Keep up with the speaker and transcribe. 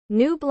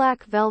New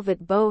black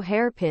velvet bow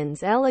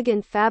hairpins,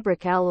 elegant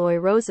fabric, alloy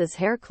roses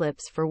hair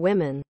clips for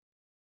women.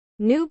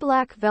 New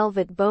black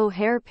velvet bow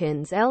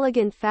hairpins,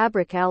 elegant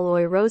fabric,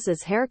 alloy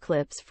roses hair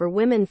clips for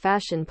women,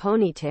 fashion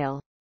ponytail.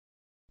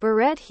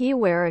 Barrette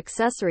Heawear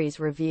accessories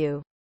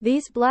review.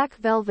 These black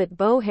velvet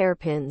bow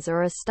hairpins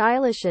are a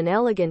stylish and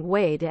elegant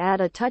way to add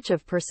a touch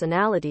of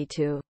personality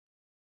to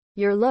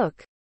your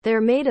look.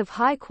 They're made of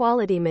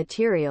high-quality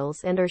materials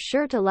and are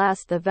sure to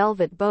last. The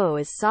velvet bow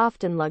is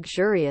soft and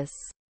luxurious,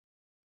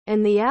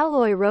 and the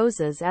alloy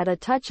roses add a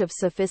touch of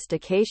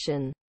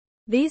sophistication.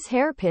 These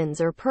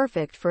hairpins are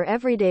perfect for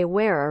everyday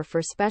wear or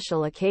for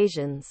special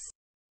occasions.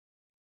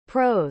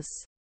 Pros.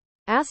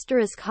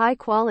 Asterisk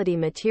high-quality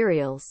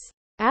materials.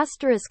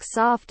 Asterisk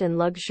soft and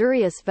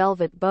luxurious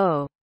velvet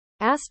bow.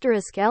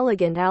 Asterisk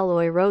elegant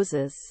alloy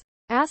roses.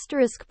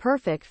 Asterisk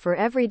perfect for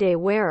everyday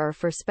wear or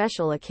for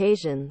special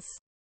occasions.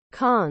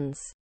 Cons.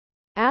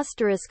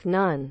 Asterisk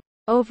none.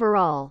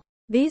 Overall,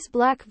 these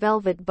black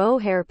velvet bow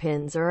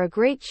hairpins are a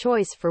great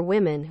choice for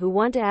women who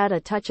want to add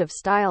a touch of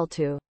style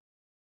to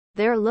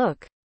their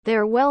look.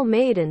 They're well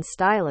made and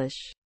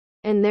stylish,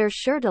 and they're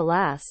sure to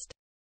last.